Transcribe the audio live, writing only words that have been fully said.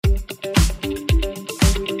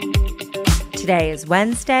Today is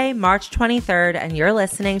Wednesday, March 23rd, and you're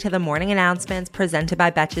listening to the morning announcements presented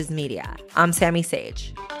by Betches Media. I'm Sammy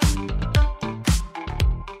Sage.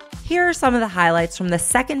 Here are some of the highlights from the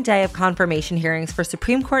second day of confirmation hearings for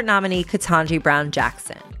Supreme Court nominee Ketanji Brown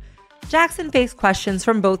Jackson. Jackson faced questions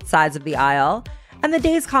from both sides of the aisle, and the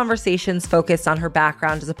day's conversations focused on her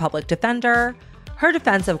background as a public defender, her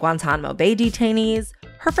defense of Guantanamo Bay detainees,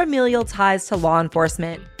 her familial ties to law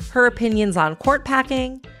enforcement, her opinions on court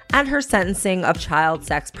packing, and her sentencing of child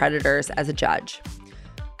sex predators as a judge.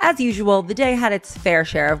 As usual, the day had its fair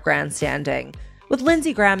share of grandstanding, with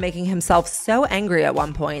Lindsey Graham making himself so angry at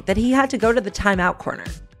one point that he had to go to the timeout corner,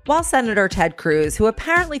 while Senator Ted Cruz, who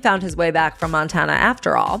apparently found his way back from Montana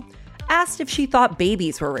after all, asked if she thought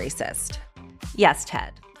babies were racist. Yes,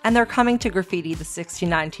 Ted, and they're coming to graffiti the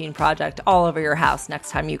 1619 Project all over your house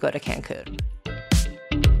next time you go to Cancun.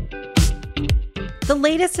 The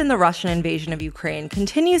latest in the Russian invasion of Ukraine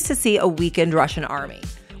continues to see a weakened Russian army,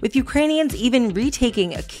 with Ukrainians even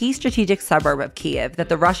retaking a key strategic suburb of Kyiv that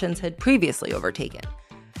the Russians had previously overtaken.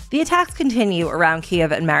 The attacks continue around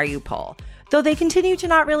Kyiv and Mariupol, though they continue to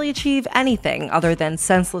not really achieve anything other than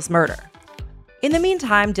senseless murder. In the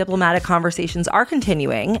meantime, diplomatic conversations are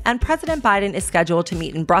continuing, and President Biden is scheduled to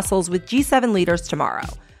meet in Brussels with G7 leaders tomorrow,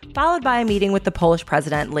 followed by a meeting with the Polish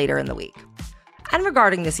president later in the week. And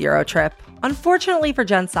regarding this Euro trip, unfortunately for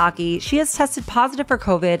Jen Psaki, she has tested positive for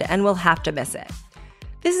COVID and will have to miss it.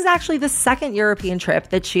 This is actually the second European trip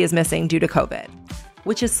that she is missing due to COVID,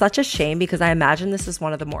 which is such a shame because I imagine this is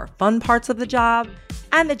one of the more fun parts of the job,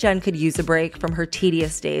 and that Jen could use a break from her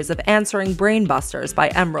tedious days of answering Brain Busters by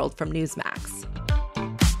Emerald from Newsmax.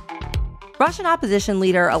 Russian opposition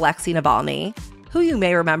leader Alexei Navalny, who you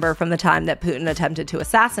may remember from the time that Putin attempted to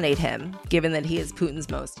assassinate him, given that he is Putin's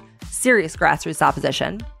most serious grassroots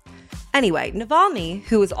opposition. Anyway, Navalny,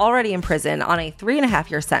 who was already in prison on a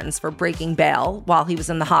 3.5-year sentence for breaking bail while he was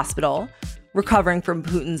in the hospital, recovering from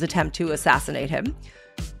Putin's attempt to assassinate him,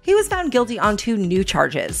 he was found guilty on 2 new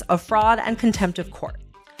charges of fraud and contempt of court.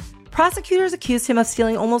 Prosecutors accused him of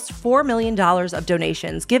stealing almost $4 million of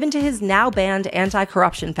donations given to his now-banned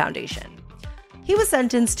anti-corruption foundation. He was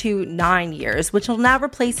sentenced to 9 years, which will now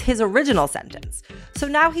replace his original sentence. So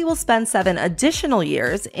now he will spend 7 additional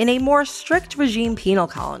years in a more strict regime penal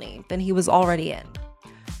colony than he was already in,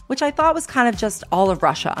 which I thought was kind of just all of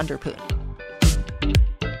Russia under Putin.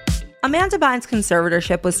 Amanda Bynes'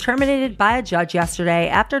 conservatorship was terminated by a judge yesterday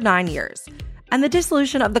after 9 years, and the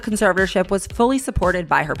dissolution of the conservatorship was fully supported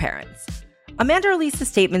by her parents. Amanda released a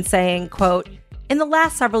statement saying, quote, "In the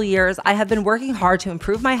last several years, I have been working hard to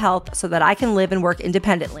improve my health so that I can live and work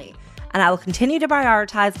independently, and I will continue to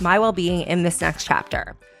prioritize my well-being in this next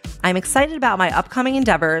chapter. I'm excited about my upcoming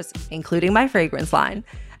endeavors, including my fragrance line,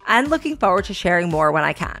 and looking forward to sharing more when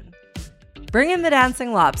I can." Bring in the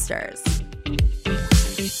dancing lobsters.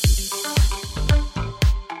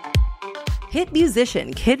 Hit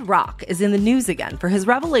musician Kid Rock is in the news again for his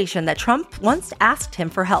revelation that Trump once asked him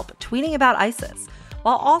for help tweeting about ISIS,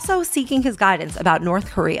 while also seeking his guidance about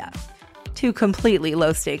North Korea. 2 completely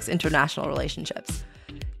low-stakes international relationships.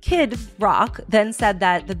 Kid Rock then said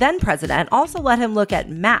that the then-president also let him look at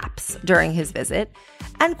maps during his visit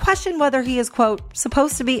and questioned whether he is, quote,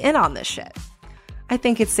 supposed to be in on this shit. I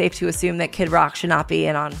think it's safe to assume that Kid Rock should not be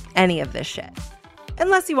in on any of this shit.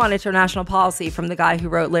 Unless you want international policy from the guy who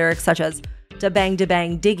wrote lyrics such as "Da bang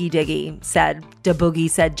diggy diggy said, da boogie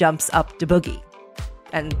said jumps up da boogie,"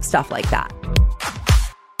 and stuff like that.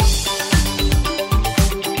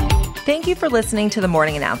 Thank you for listening to the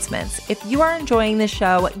morning announcements. If you are enjoying this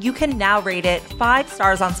show, you can now rate it 5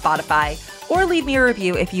 stars on Spotify or leave me a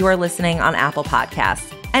review if you are listening on Apple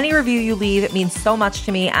Podcasts. Any review you leave, it means so much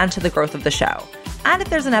to me and to the growth of the show. And if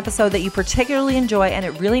there's an episode that you particularly enjoy and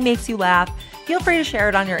it really makes you laugh, feel free to share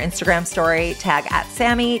it on your Instagram story, tag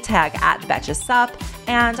 @Sammy, tag @BetchesSup,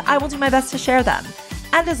 and I will do my best to share them.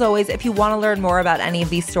 And as always, if you want to learn more about any of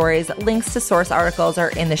these stories, links to source articles are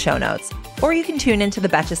in the show notes. Or you can tune into the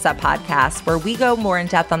Betches Sup podcast, where we go more in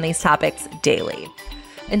depth on these topics daily.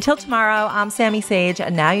 Until tomorrow, I'm Sammy Sage,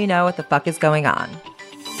 and now you know what the fuck is going on.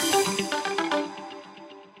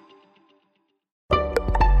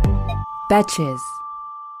 Betches.